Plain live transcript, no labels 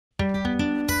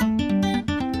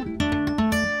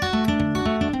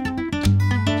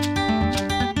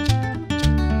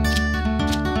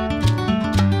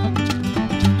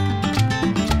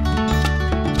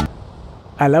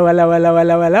Hello, hello, hello,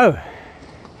 hello, hello.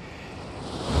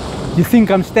 You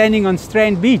think I'm standing on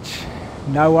Strand Beach?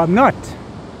 No, I'm not.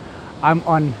 I'm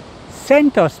on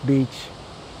Santos Beach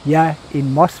here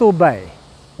in Mossel Bay.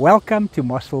 Welcome to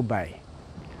Mossel Bay.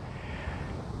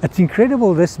 It's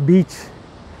incredible, this beach,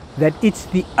 that it's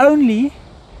the only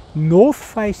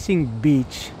north-facing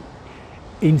beach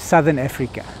in southern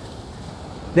Africa.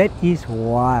 That is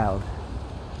wild.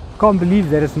 Can't believe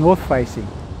that it's north-facing.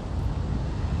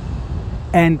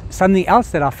 And something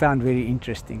else that I found very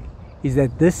interesting is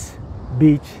that this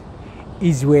beach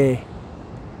is where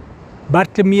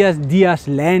Bartholomew Diaz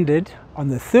landed on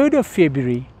the 3rd of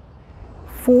February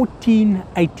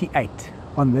 1488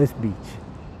 on this beach.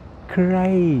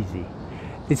 Crazy.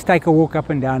 Let's take a walk up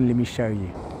and down. Let me show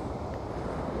you.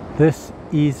 This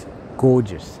is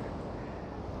gorgeous.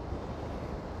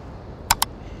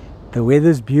 The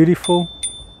weather's beautiful.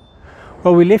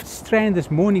 Well, we left Strand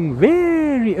this morning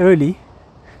very early,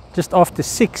 just after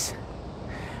 6,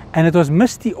 and it was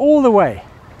misty all the way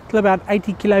till about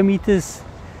 80 kilometers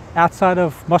outside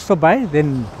of Mossel Bay.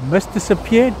 Then mist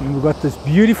disappeared and we got this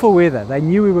beautiful weather. They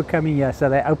knew we were coming here, so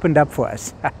they opened up for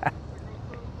us.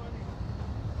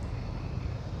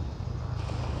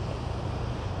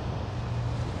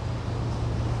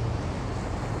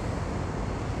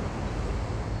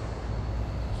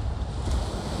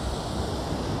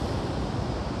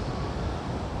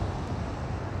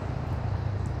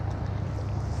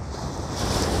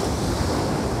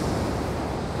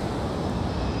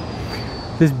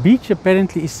 This beach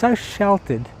apparently is so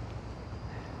sheltered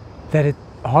that it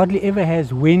hardly ever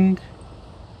has wind,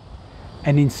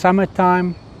 and in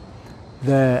summertime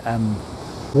the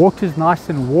water's nice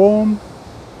and warm.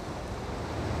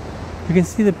 You can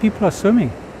see the people are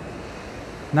swimming,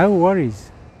 no worries.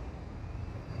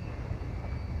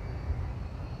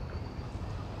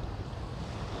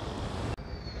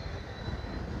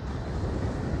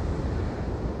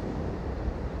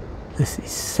 This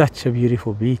is such a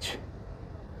beautiful beach.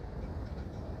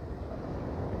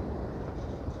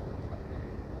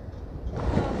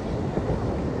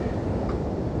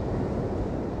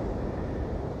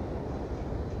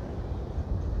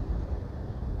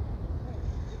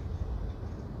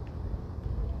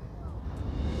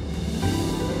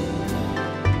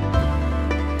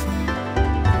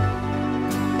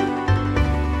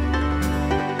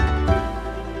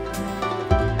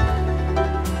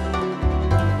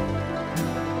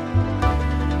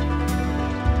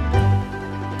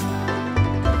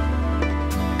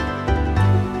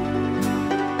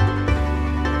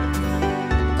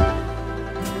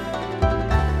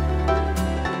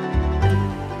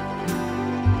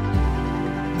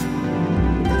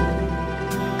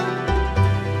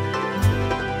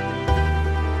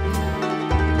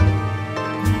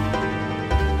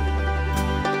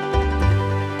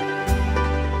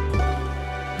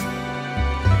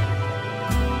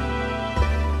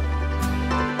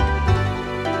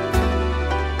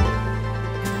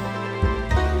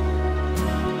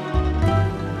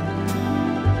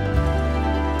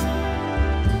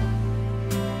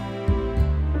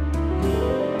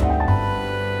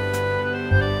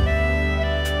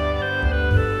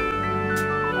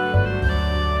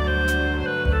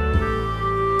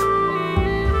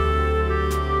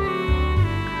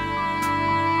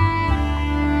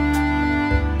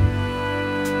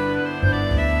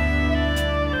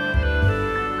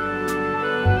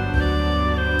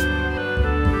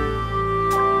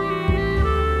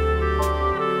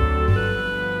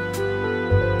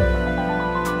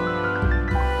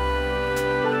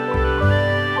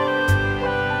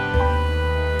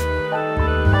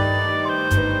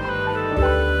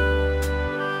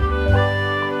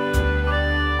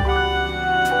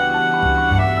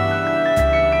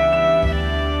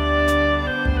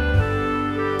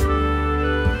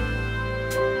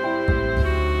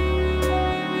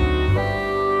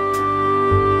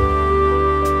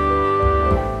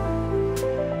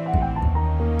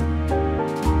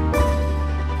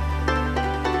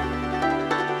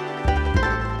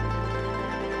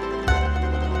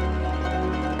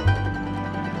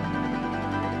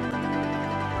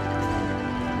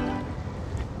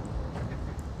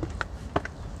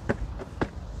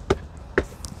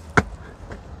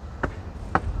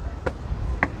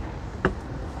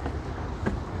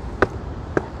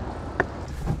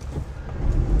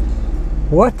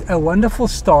 What a wonderful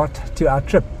start to our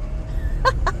trip.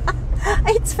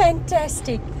 It's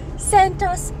fantastic.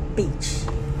 Santos Beach.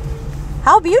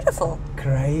 How beautiful.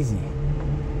 Crazy.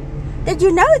 Did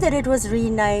you know that it was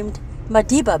renamed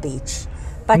Madiba Beach?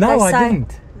 But no, they I say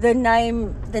didn't.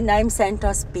 The name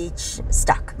Santos Beach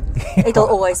stuck. It'll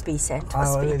always be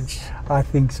Santos Beach. I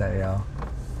think so, yeah.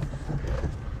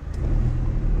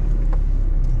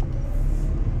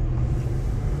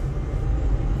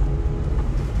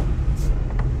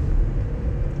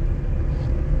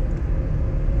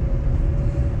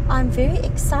 I'm very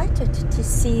excited to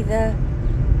see the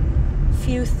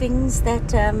few things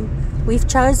that we've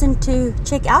chosen to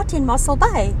check out in Mossel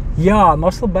Bay. Yeah,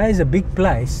 Mossel Bay is a big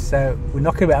place, so we're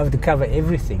not going to be able to cover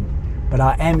everything, but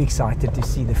I am excited to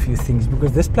see the few things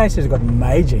because this place has got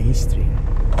major history.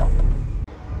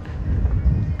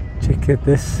 Check out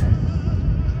this.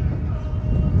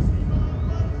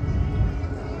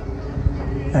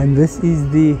 And this is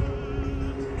the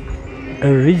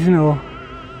original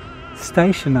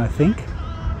station, I think,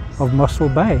 of Mossel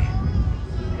Bay.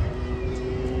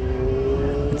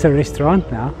 It's a restaurant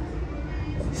now,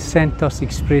 Santos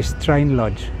Express Train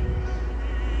Lodge.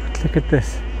 But look at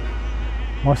this,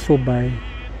 Mossel Bay.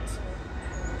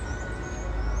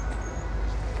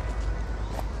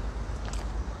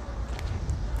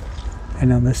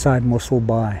 And on this side, Mossel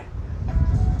Bay.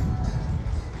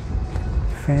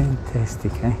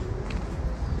 Fantastic, eh?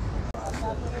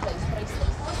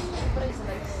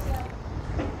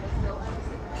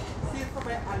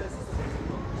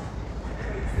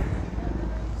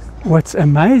 What's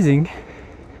amazing,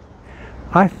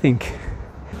 I think,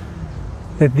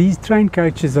 that these train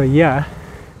coaches are here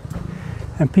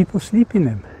and people sleep in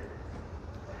them.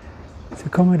 It's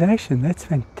accommodation, that's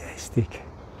fantastic.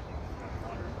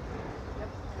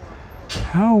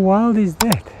 How wild is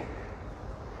that?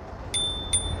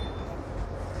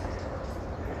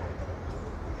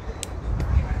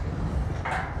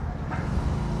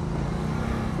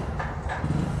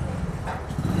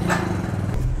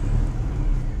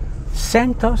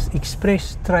 Santos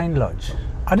Express Train Lodge.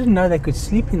 I didn't know they could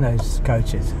sleep in those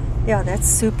coaches. Yeah, that's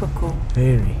super cool.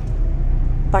 Very.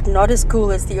 But not as cool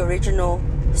as the original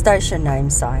station name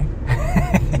sign.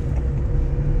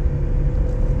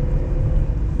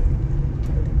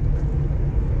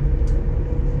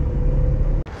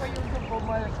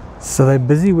 So they're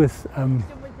busy with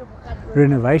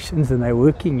renovations and they're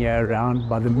working here around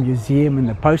by the museum and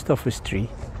the post office tree.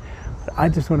 But I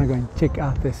just want to go and check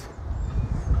out this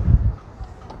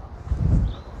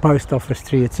post office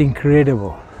tree. It's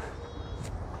incredible.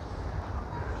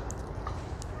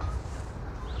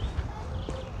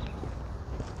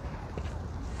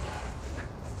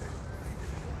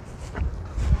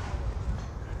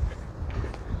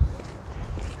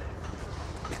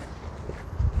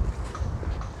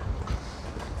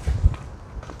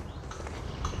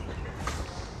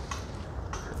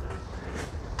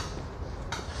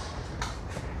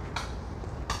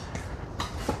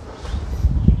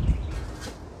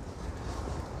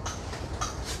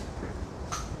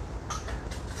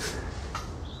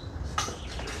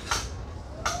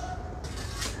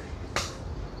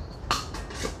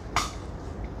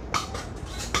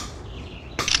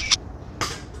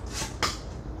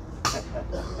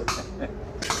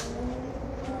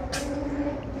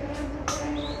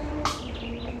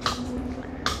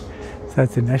 So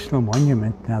it's a national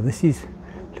monument. Now this is,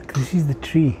 look, this is the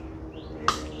tree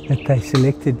that they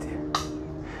selected.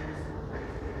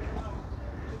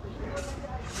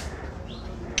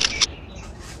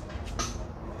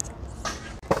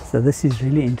 So this is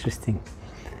really interesting.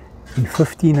 In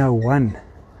 1501,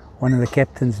 one of the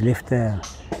captains left a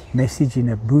message in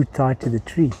a boot tied to the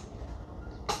tree.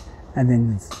 And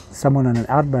then someone on an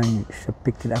outgoing ship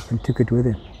picked it up and took it with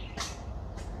him.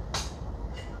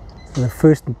 So the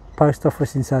first post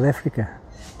office in South Africa.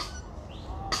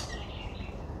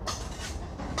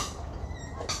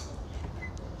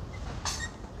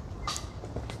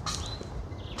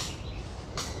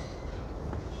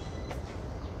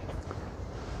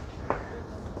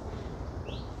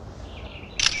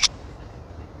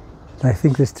 I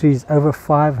think this tree is over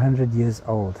 500 years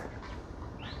old.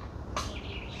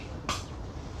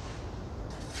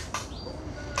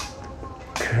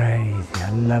 Crazy,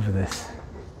 I love this.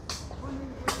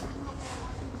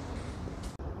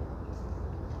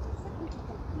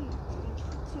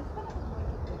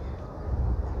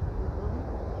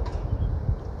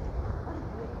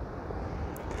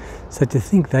 So to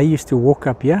think they used to walk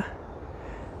up here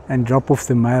and drop off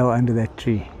the mail under that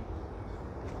tree.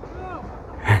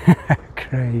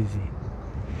 Crazy.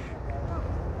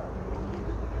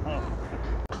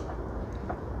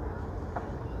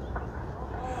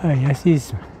 Oh, yes,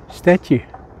 his statue.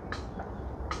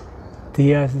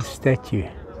 Diaz's statue.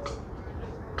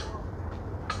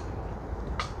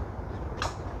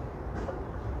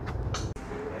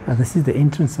 Oh, this is the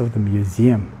entrance of the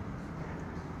museum.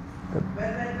 The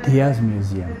Diaz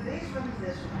Museum.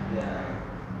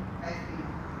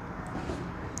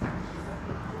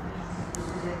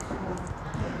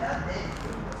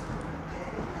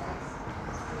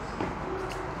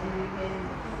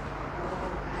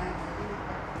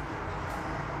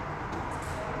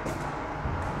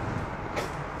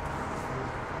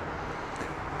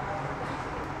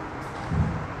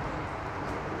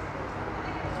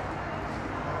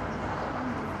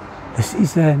 This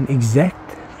is an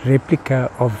exact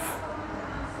replica of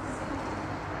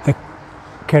the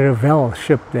caravel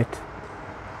ship that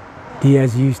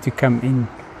Diaz used to come in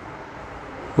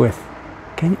with.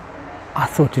 I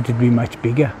thought it would be much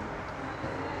bigger.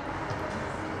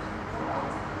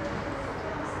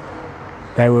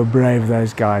 They were brave,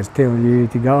 those guys, tell you,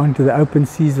 to go onto the open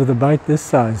seas with a boat this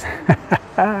size.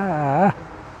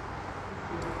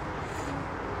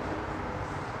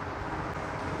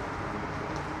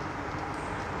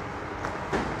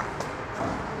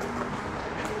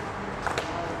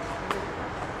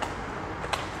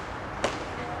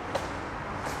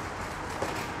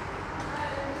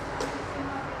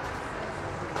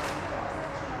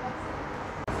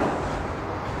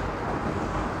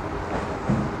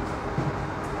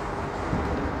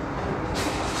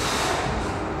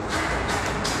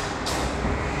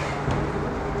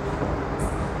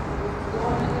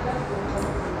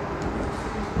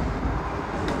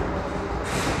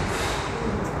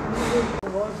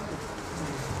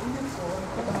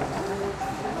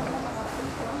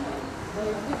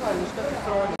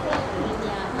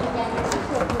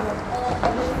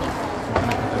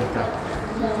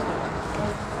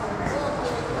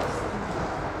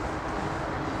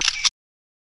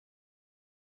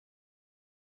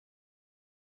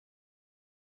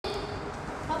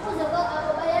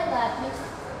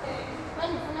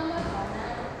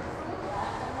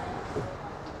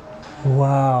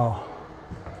 Wow.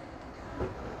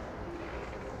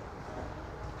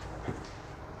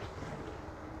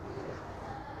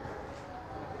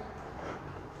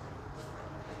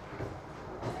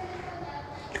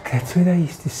 Look, that's where they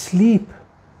used to sleep.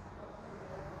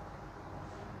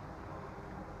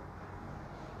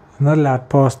 I'm not allowed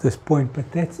past this point,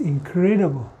 but that's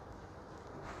incredible.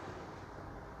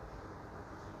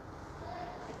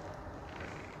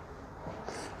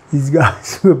 These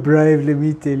guys were brave, let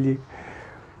me tell you.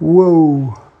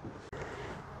 Whoa.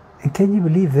 And can you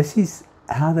believe this is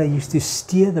how they used to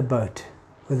steer the boat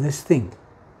with this thing?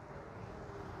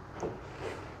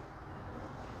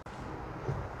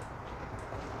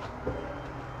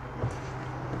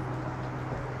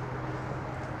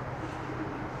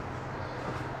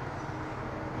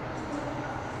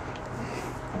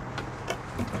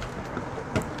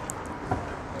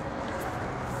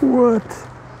 What?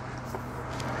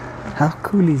 How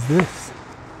cool is this?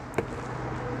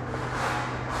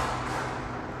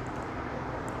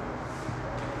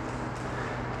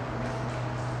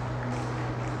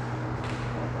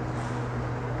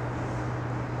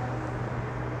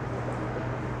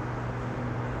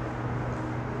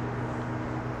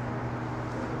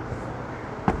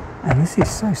 And this is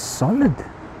so solid.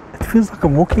 It feels like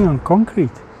I'm walking on concrete.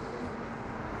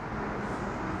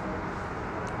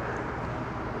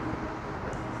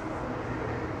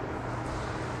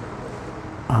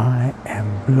 I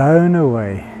am blown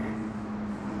away.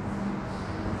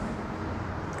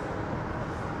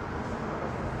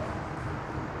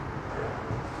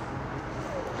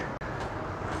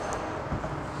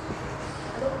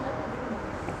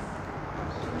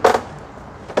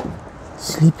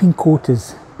 Sleeping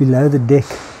quarters below the deck.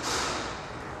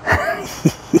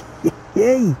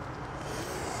 Yay!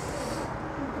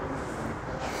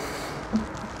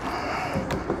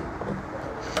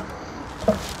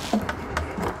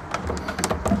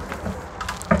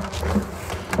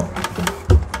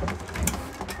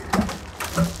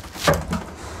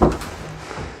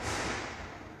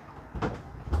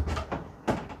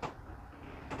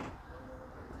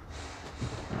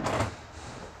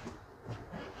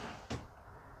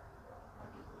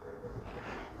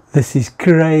 This is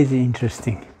crazy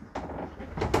interesting.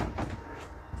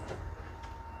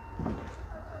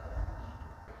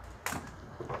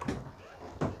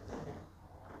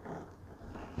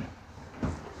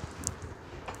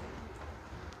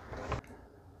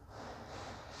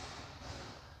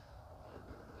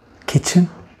 Kitchen.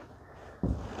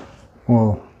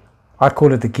 Well, I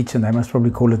call it the kitchen, they must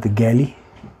probably call it the galley.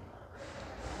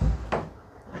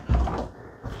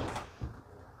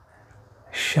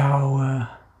 Shower.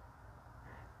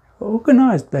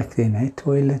 Organized back then, eh?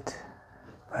 Toilet,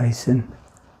 basin.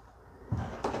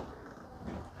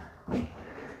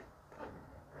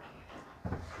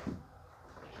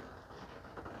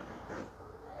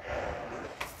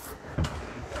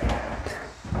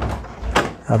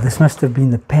 Oh, this must have been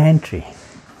the pantry.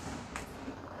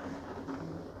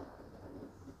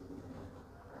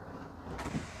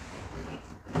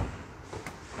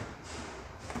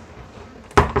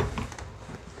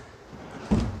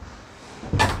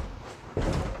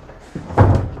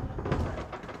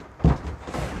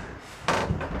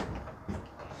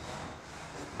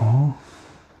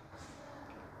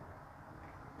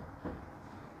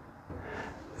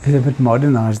 It's a bit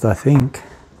modernized, I think.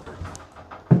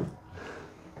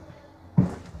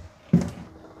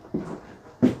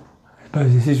 I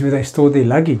suppose this is where they store their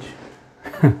luggage.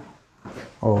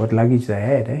 Or what luggage they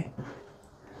had, eh?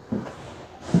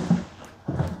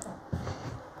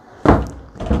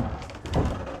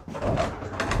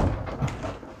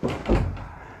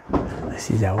 This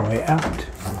is our way out.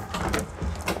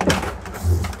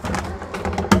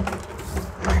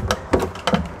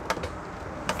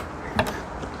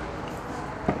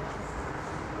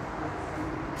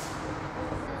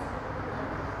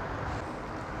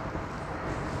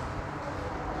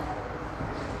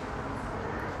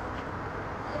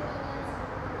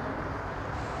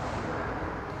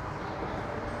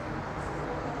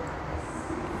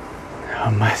 I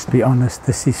must be honest,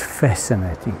 this is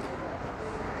fascinating.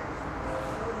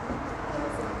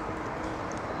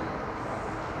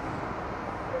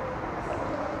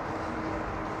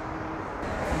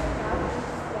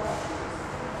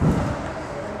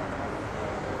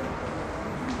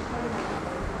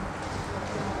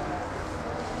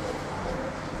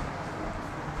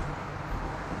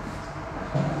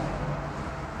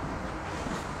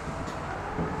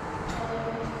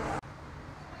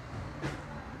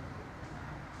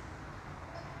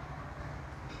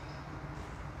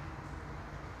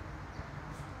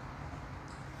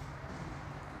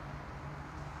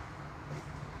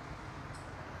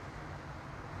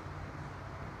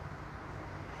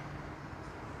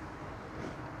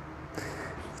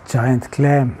 Giant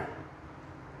clam.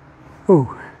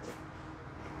 Oh.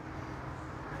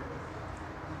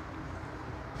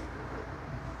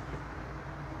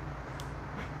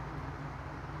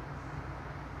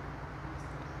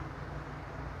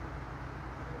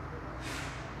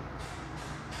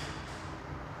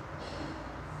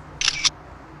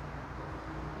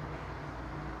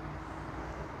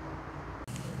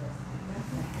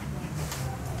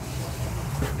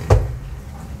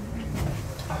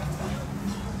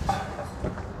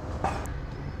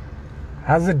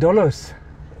 How's the dolos?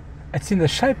 It's in the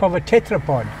shape of a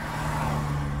tetrapod.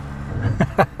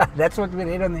 That's what we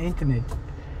read on the internet.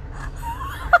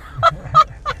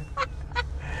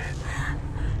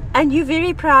 And you're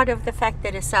very proud of the fact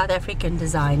that a South African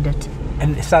designed it.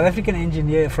 And a South African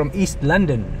engineer from East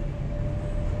London.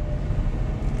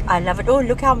 I love it. Oh,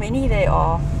 look how many there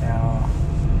are. Yeah.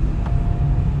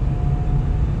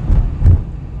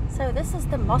 So this is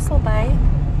the Mossel Bay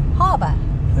harbour.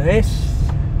 Yes.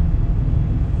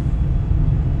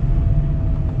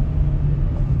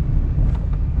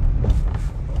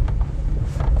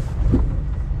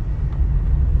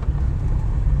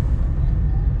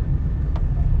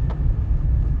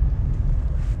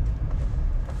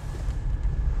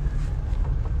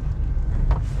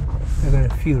 There are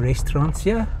a few restaurants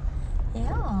here.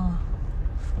 Yeah.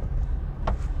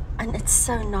 And it's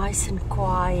so nice and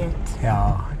quiet.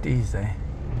 Yeah, it is, eh?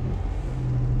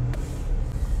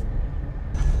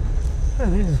 Oh,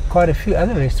 there's quite a few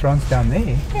other restaurants down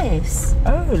there. Yes.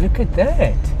 Oh, look at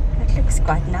that. It looks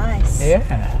quite nice.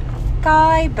 Yeah.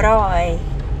 Kai Braai.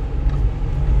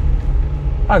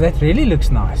 Oh, that really looks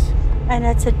nice. And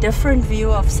it's a different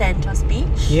view of Santos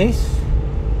Beach. Yes.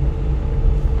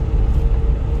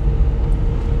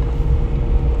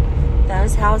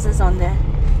 Those houses on the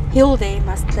hill there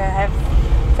must have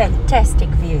fantastic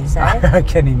views, eh? I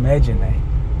can imagine, eh?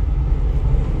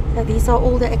 So these are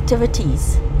all the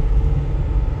activities.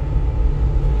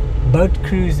 Boat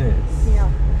cruises.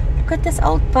 Yeah. Look at this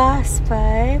old bus,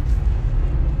 babe.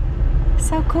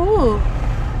 So cool.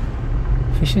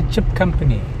 Fish and Chip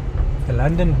Company. The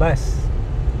London bus.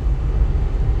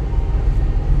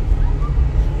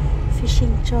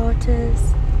 Fishing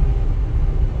charters.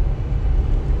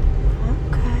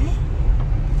 Okay.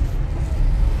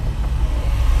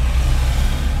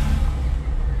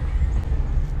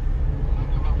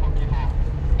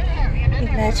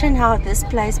 Imagine how this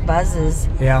place buzzes.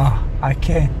 Yeah, I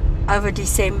can. Over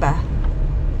December.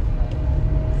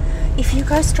 If you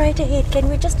go straight ahead, can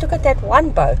we just look at that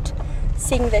one boat?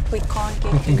 Seeing that we can't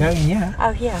get We can in. go in here.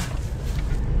 Oh, yeah.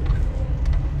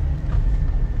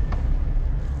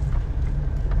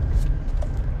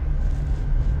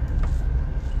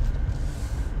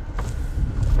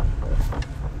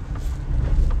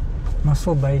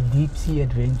 Mossel Bay Deep Sea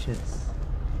Adventures.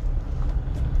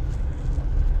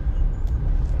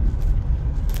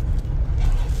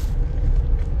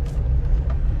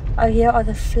 Oh, here are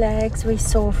the flags we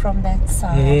saw from that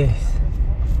side. Yes.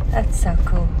 That's so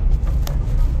cool.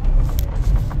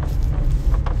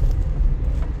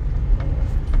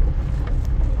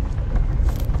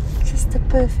 Just the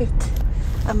perfect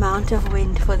amount of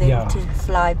wind for them Yeah. to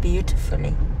fly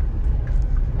beautifully.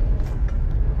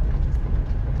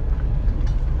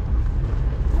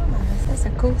 That's a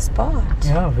cool spot.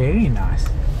 Yeah, very nice.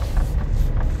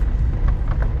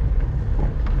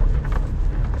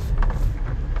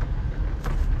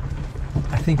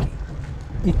 I think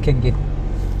it can get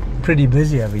pretty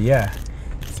busy over here.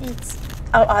 See,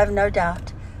 oh, I have no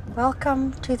doubt.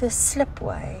 Welcome to the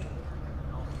slipway.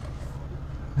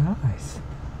 Nice.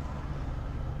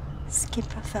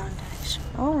 Skipper Foundation.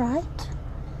 All right.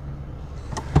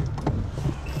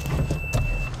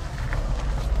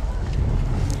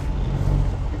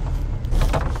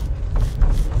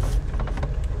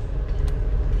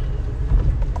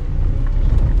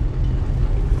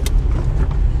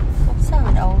 Also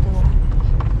an older one.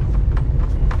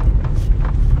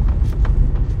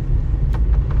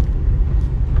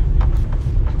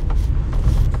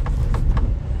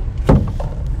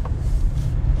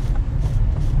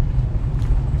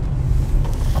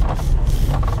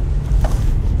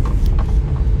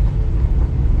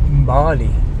 Bali.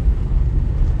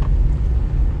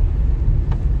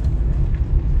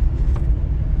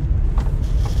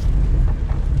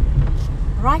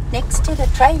 Right next to the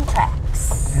train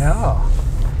tracks. Yeah,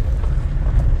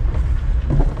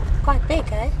 Quite big,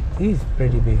 eh? it is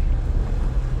pretty big.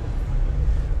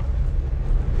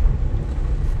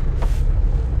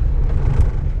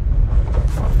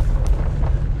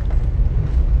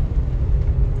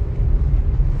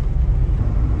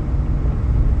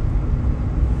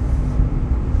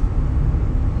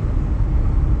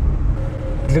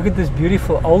 Look at this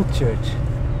beautiful old church.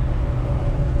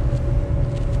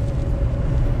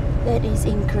 That is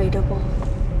incredible.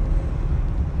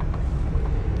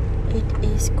 It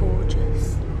is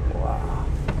gorgeous. Wow.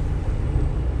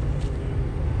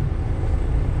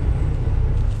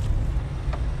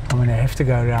 I'm gonna have to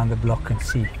go around the block and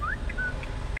see.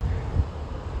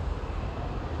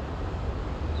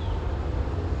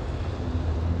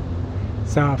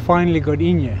 So I finally got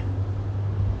in here.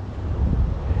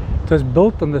 It was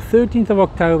built on the 13th of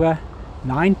October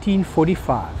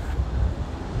 1945.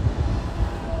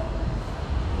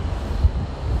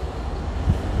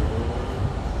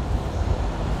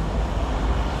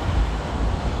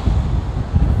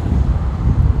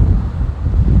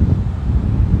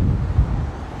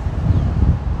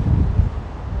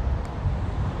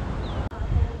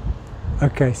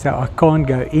 Okay, so I can't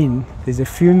go in. There's a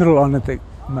funeral on at the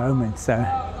moment, so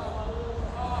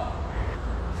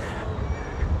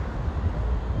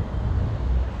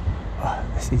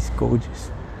this is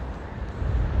gorgeous.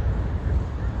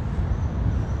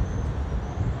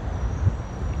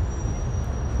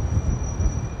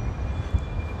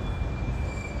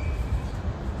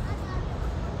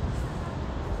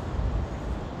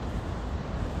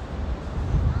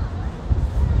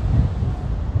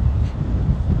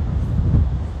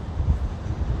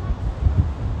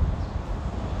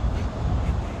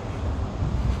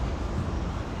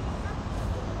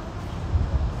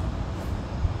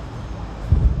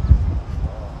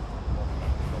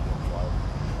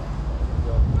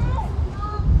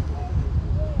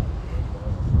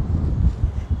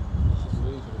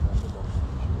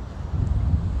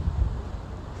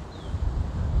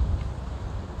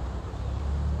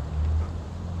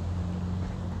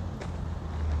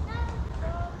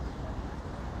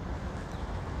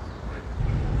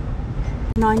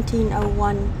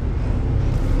 (1901)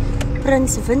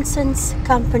 Prince Vincent's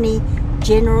Company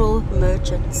General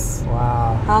Merchants.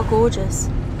 Wow, How gorgeous.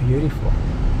 beautiful.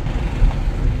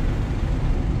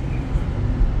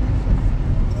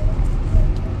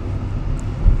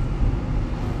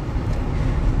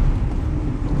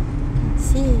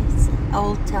 See, it's an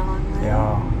old town. Right?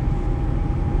 Yeah.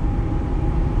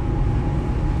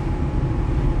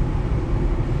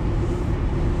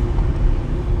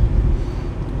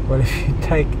 Well, if you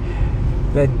take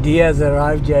that Diaz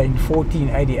arrived here in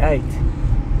 1488,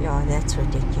 Yeah, that's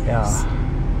ridiculous.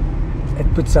 yeah,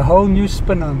 it puts a whole new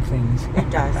spin on things. It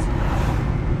does.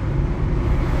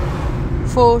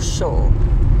 For sure.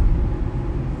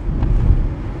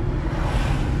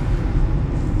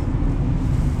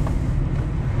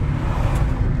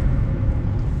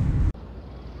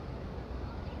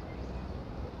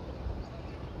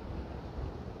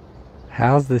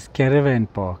 How's this caravan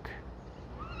park?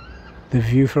 The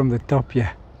view from the top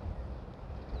here.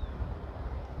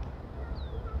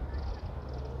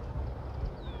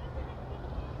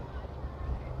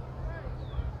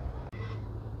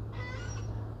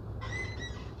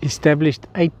 Established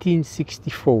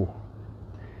 1864.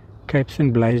 Cape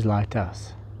St Blaize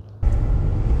Lighthouse.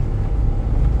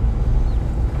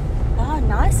 How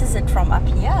nice is it from up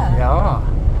here? Yeah.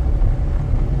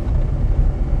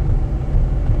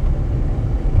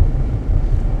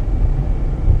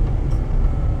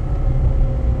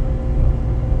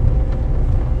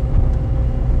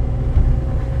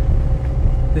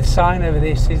 sign over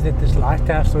there says that this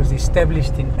lighthouse was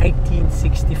established in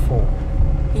 1864.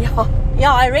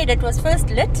 Yeah, I read it was first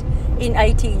lit in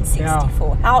 1864.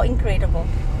 Yeah. How incredible.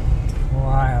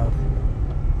 Wild.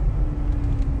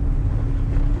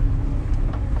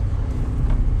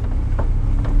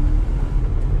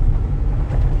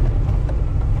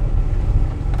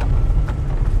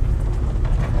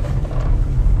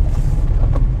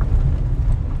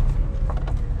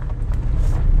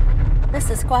 This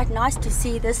is quite nice to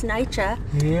see this nature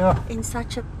in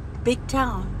such a big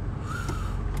town.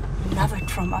 Love it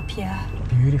from up here.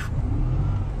 Beautiful.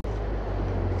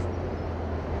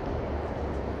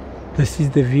 This is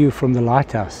the view from the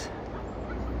lighthouse.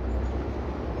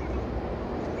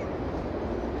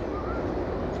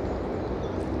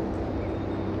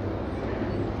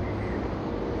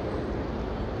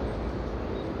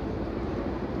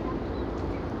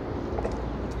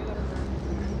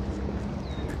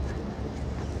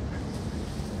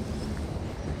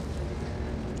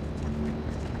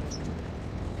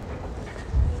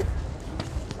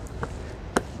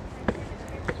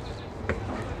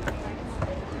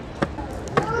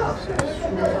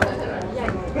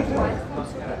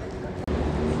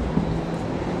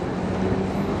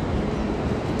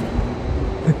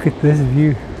 Look at this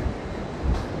view.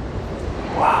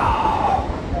 Wow.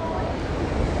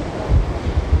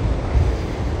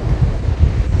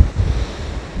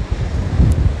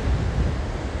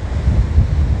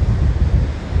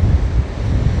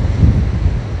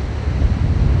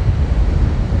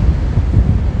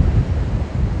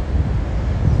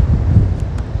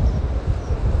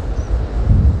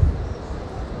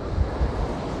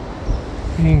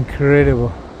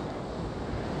 Incredible.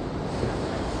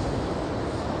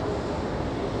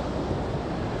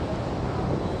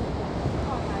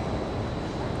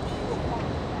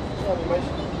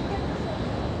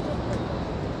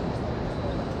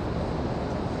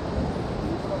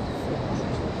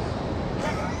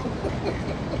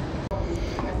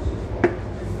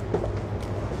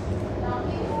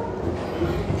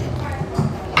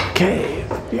 Okay,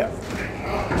 yeah.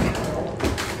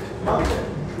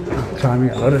 Climbing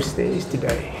a lot of stairs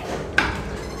today,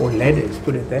 or ladders,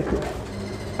 put it that way.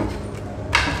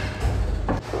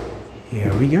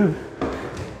 Here we go.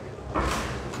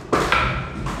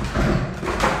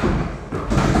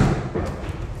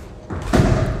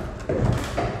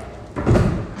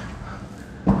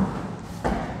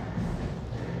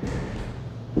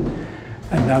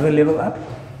 Another level up.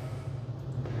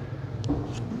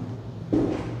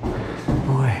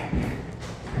 Boy,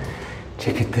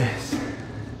 check at this.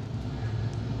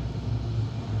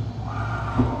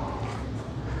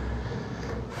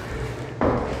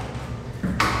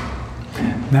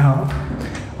 Now,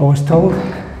 I was told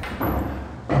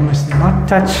I must not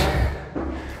touch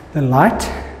the light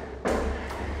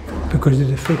because it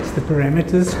affects the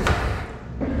parameters.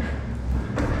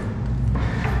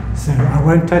 So I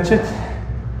won't touch it.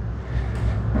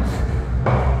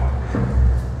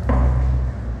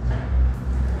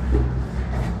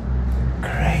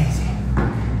 Crazy.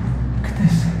 Look at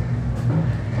this.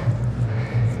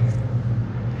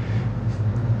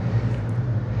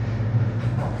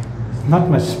 Not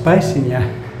much space in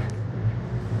here.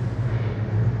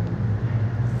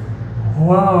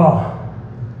 Wow.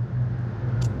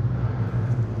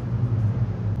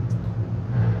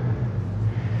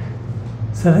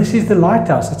 So this is the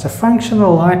lighthouse. It's a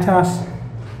functional lighthouse.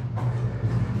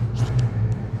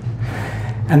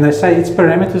 And they say its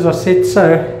parameters are set so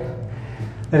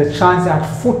that it shines out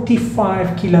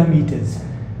 45 kilometers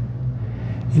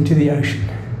into the ocean.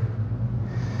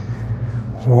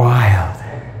 Wild.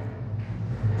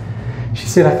 She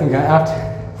said I can go out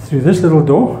through this little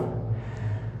door,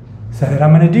 so that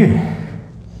I'm going to do.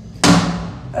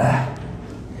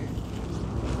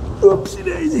 Oopsie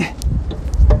daisy.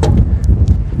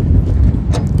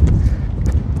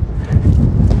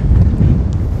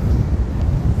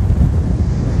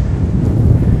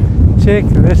 Check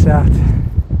this out.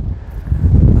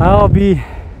 I'll be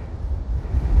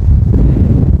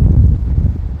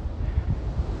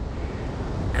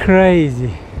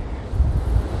crazy.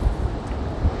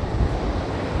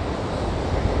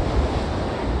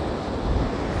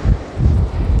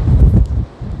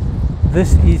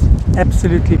 This is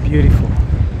absolutely beautiful.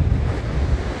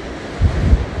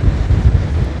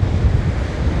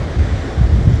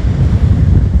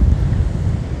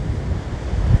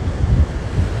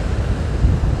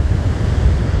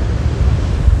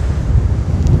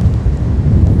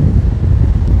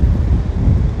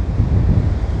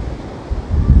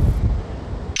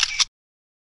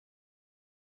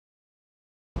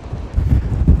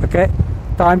 Okay,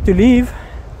 time to leave.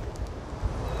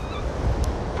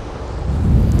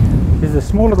 There's a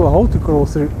small little hole to crawl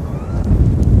through.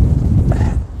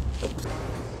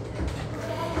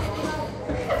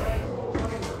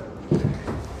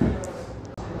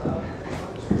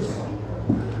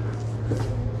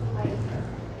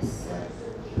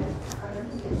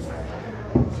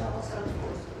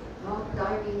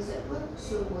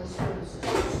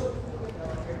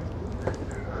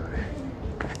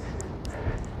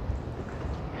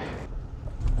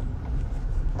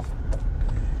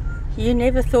 You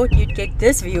never thought you'd get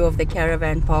this view of the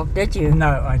caravan park, did you? No,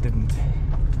 I didn't.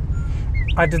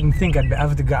 I didn't think I'd be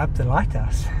able to go up the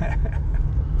lighthouse.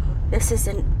 This is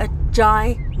a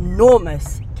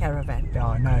ginormous caravan.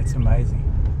 Yeah, no, it's amazing.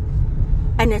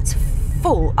 And it's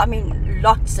full. I mean,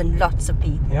 lots and lots of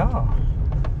people. Yeah.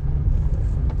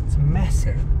 It's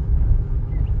massive.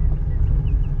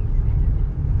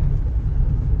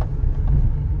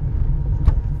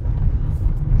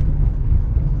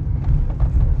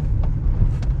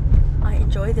 I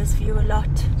enjoy this view a lot.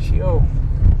 Sure.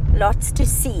 Lots to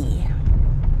see.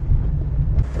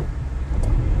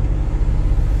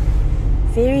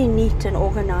 Very neat and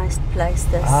organized place,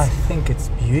 this. I think it's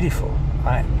beautiful.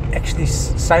 I'm actually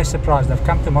so surprised. I've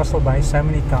come to Mossel Bay so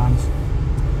many times,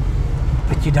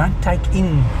 but you don't take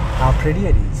in how pretty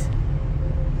it is.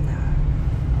 No.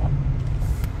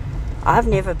 I've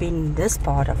never been in this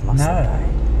part of Mossel Bay.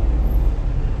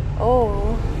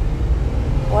 Oh,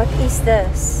 what is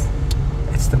this?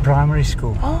 It's the primary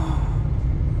school. Oh,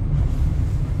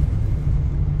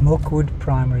 Milkwood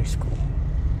Primary School.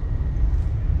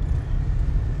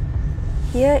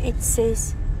 here it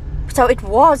says, so it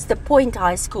was the Point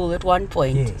High School at one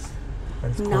point. Yes.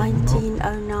 But it's called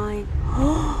 1909.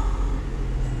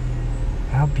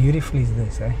 How beautiful is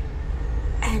this, eh?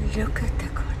 And look at the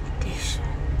condition.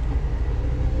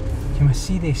 You must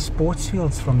see their sports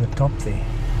fields from the top there.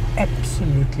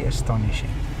 Absolutely astonishing.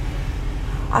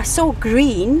 I saw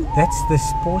green. That's the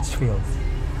sports field.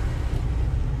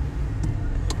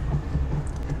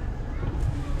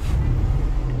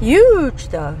 Huge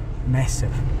though.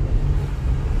 Massive.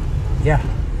 Yeah,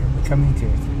 we're coming to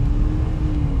it.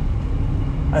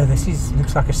 Oh, this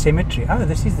looks like a cemetery. Oh,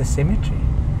 this is the cemetery.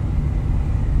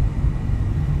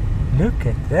 Look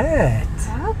at that.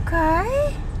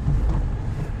 Okay.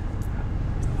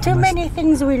 Too many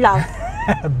things we love.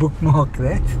 Bookmark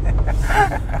that.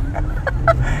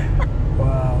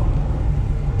 Wow.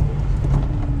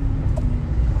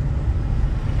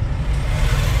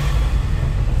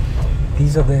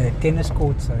 These are the tennis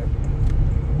courts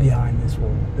behind this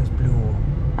wall, this blue wall.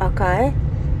 Okay.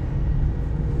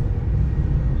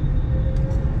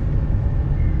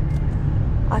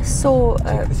 I saw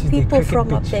people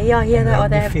from up there. Yeah, here they are.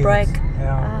 They have break.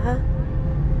 Yeah.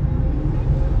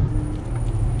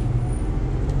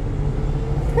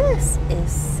 This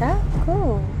is so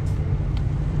cool.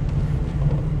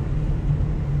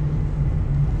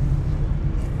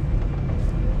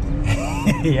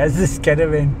 Here's this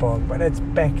caravan park, but it's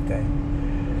packed there.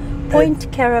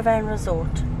 Point Caravan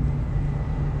Resort.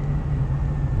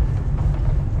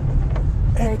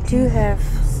 They do have.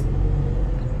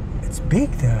 It's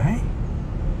big though, eh?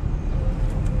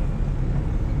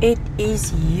 It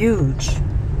is huge.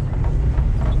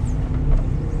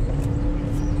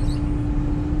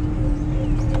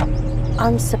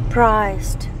 I'm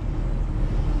surprised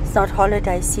it's not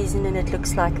holiday season and it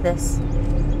looks like this.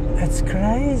 That's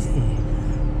crazy.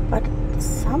 But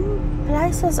some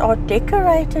places are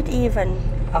decorated even.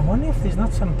 I wonder if there's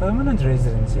not some permanent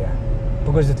residents here,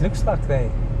 because it looks like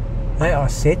they are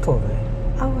settled there.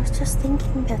 I was just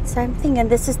thinking that same thing. And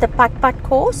this is the putt-putt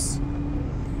course.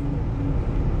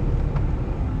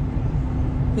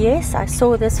 Yes, I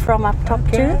saw this from up top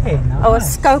too. Nice. I was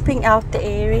scoping out the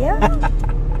area.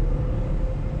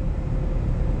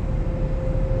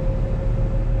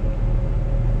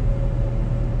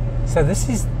 So this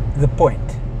is the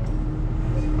point.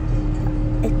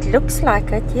 It looks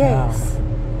like it, yes.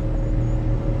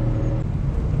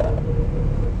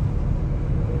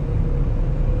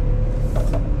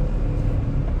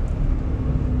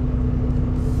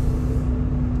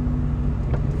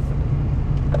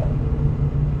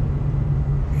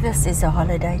 This is a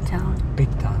holiday town. Big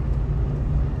time.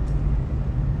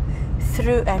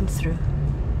 Through and through.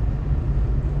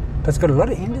 But it's got a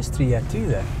lot of industry here too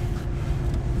though.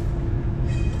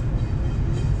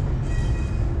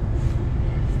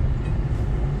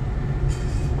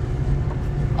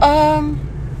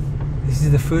 This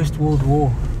is the First World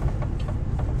War.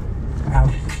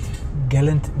 Our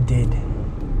gallant dead.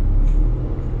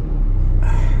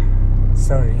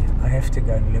 Sorry, I have to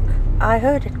go and look. I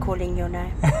heard it calling your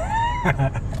name.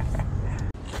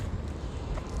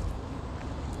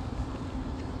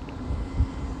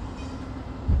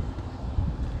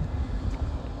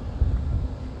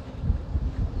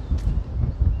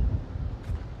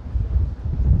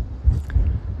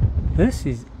 This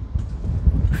is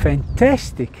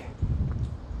fantastic.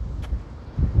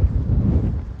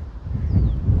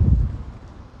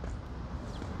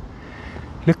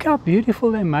 Look how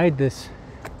beautiful they made this.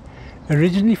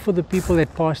 Originally for the people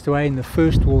that passed away in the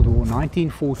First World War,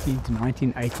 1914 to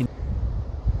 1918.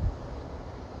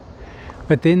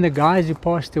 But then the guys who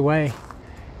passed away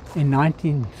in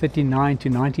 1939 to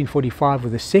 1945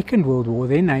 with the Second World War,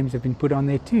 their names have been put on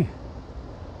there too.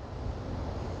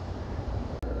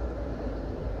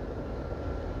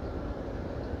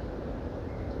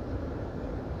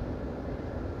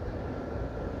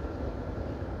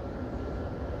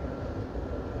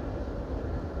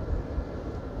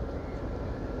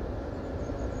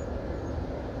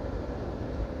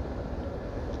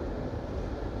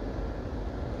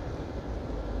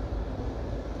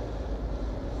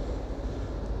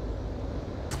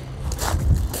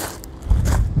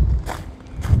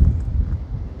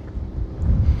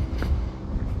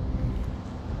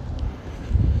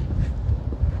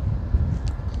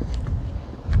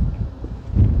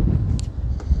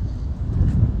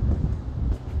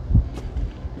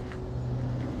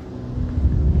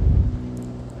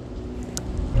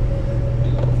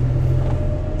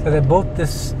 So they built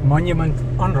this monument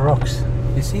on rocks.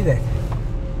 You see that?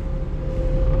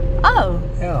 Oh,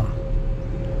 Yeah.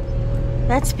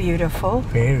 that's beautiful.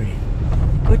 Very.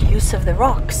 Good use of the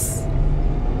rocks.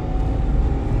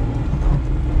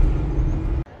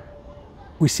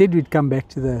 We said we'd come back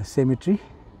to the cemetery.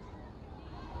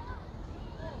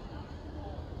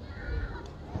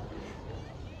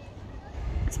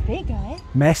 It's big, eh?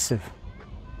 Massive.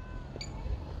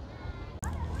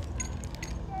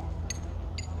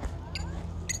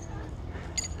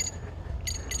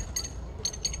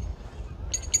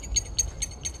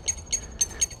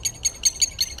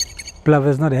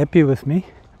 Plover's not happy with me.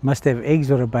 Must have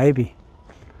eggs or a baby.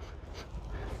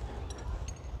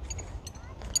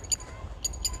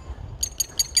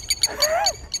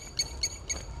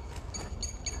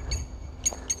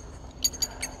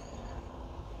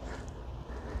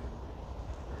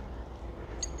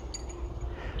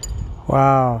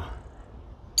 Wow.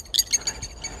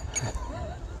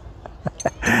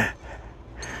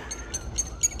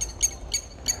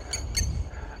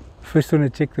 First want to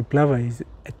check the plover, he's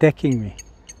attacking me.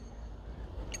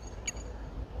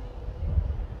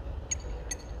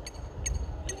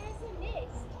 He has a nest.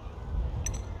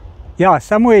 Yeah,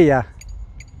 somewhere, yeah.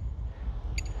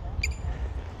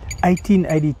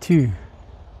 1882.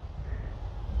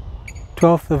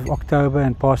 12th of October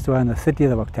and passed away on the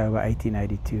 30th of October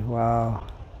 1882. Wow.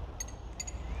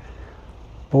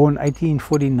 Born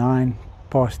 1849,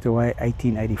 passed away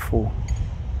 1884.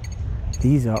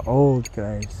 These are old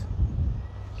graves.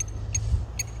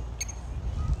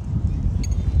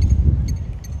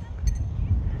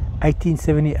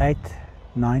 (1878)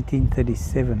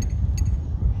 1937.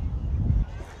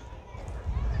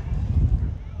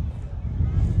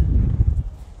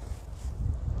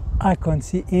 I can't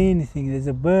see anything. There's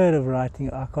a bird of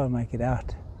writing. I can't make it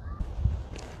out.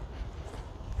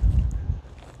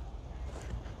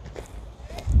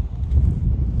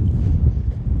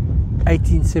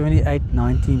 (1878)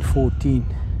 1914.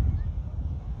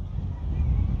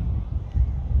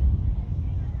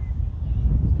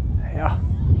 Yeah.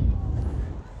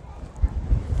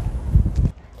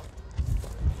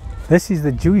 This is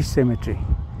the Jewish cemetery.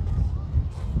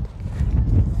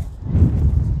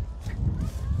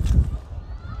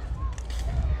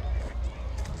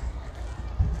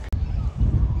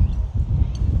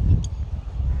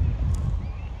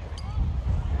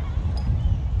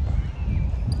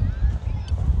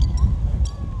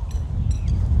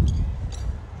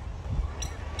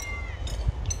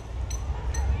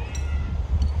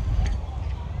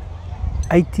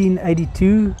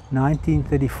 (1882)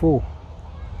 1934.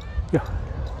 Yeah.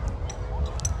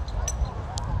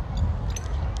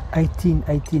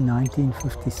 1880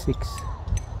 1956.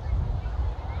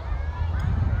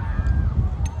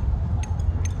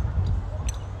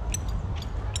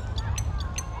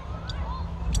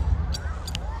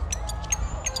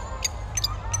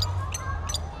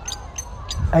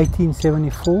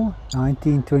 (1874)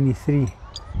 1923.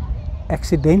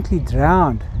 Accidentally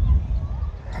drowned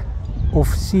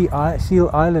off Seal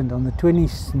Island on the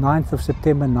 29th of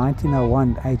September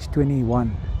 1901, age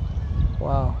 21.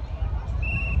 Wow.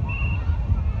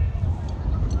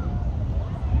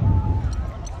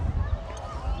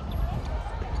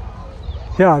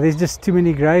 Yeah, there's just too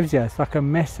many graves here. It's like a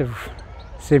massive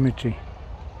cemetery.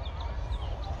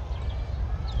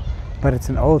 But it's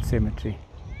an old cemetery.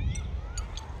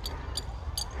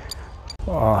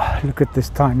 Oh, look at this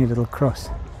tiny little cross.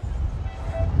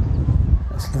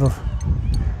 This little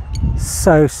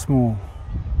So small.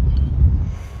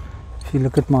 If you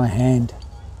look at my hand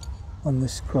on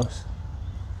this cross.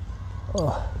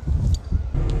 Oh.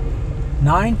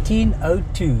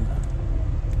 1902.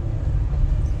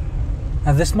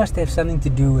 Now this must have something to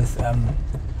do with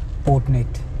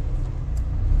Portnet.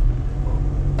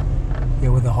 Yeah,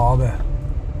 with the harbour.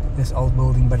 This old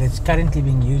building, but it's currently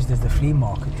being used as the flea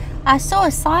market. I saw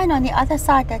a sign on the other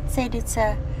side that said it's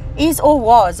is or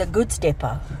was a goods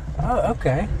depot. Oh,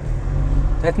 okay.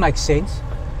 That makes sense.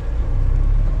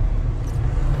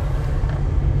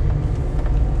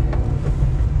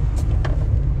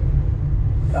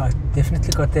 Oh, definitely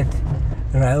got that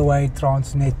railway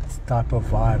transnet type of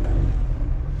vibe.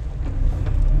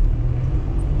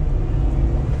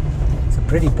 It's a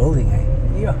pretty building,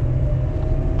 eh? Yeah.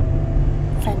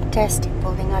 Fantastic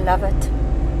building, I love it.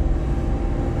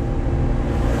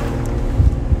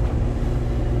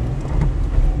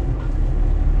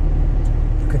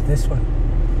 Look at this one.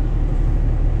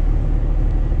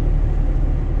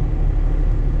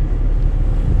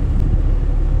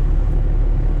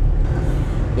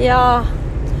 Yeah,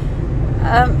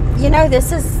 you know,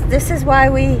 this is why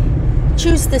we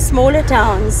choose the smaller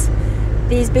towns.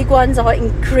 These big ones are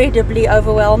incredibly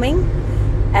overwhelming,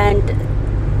 and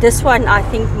this one, I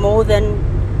think, more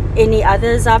than any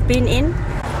others I've been in.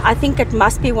 I think it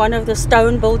must be one of the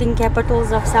stone building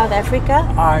capitals of South Africa.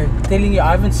 I'm telling you,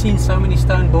 I haven't seen so many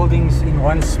stone buildings in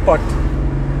one spot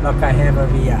like I have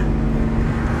over here.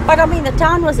 But I mean, the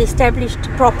town was established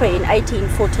proper in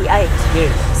 1848.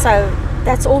 Yes. So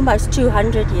that's almost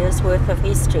 200 years worth of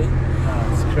history.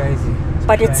 Oh, it's crazy.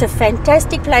 It's a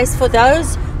fantastic place for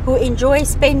those who enjoy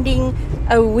spending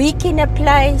a week in a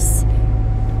place.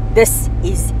 This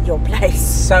is your place.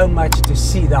 So much to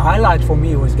see. The highlight for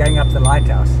me was going up the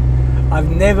lighthouse. I've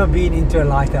never been into a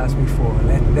lighthouse before.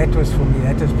 That was for me,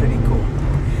 that was pretty cool.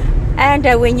 And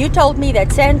when you told me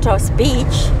that Santos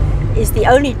Beach is the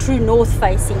only true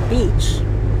north-facing beach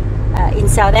in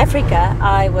South Africa,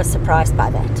 I was surprised by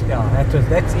that. Yeah,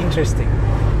 that's interesting.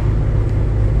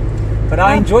 But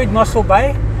I enjoyed Mossel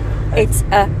Bay. It's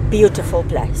a beautiful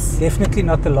place. Definitely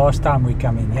not the last time we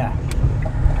come in, yeah.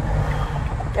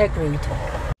 Agreed.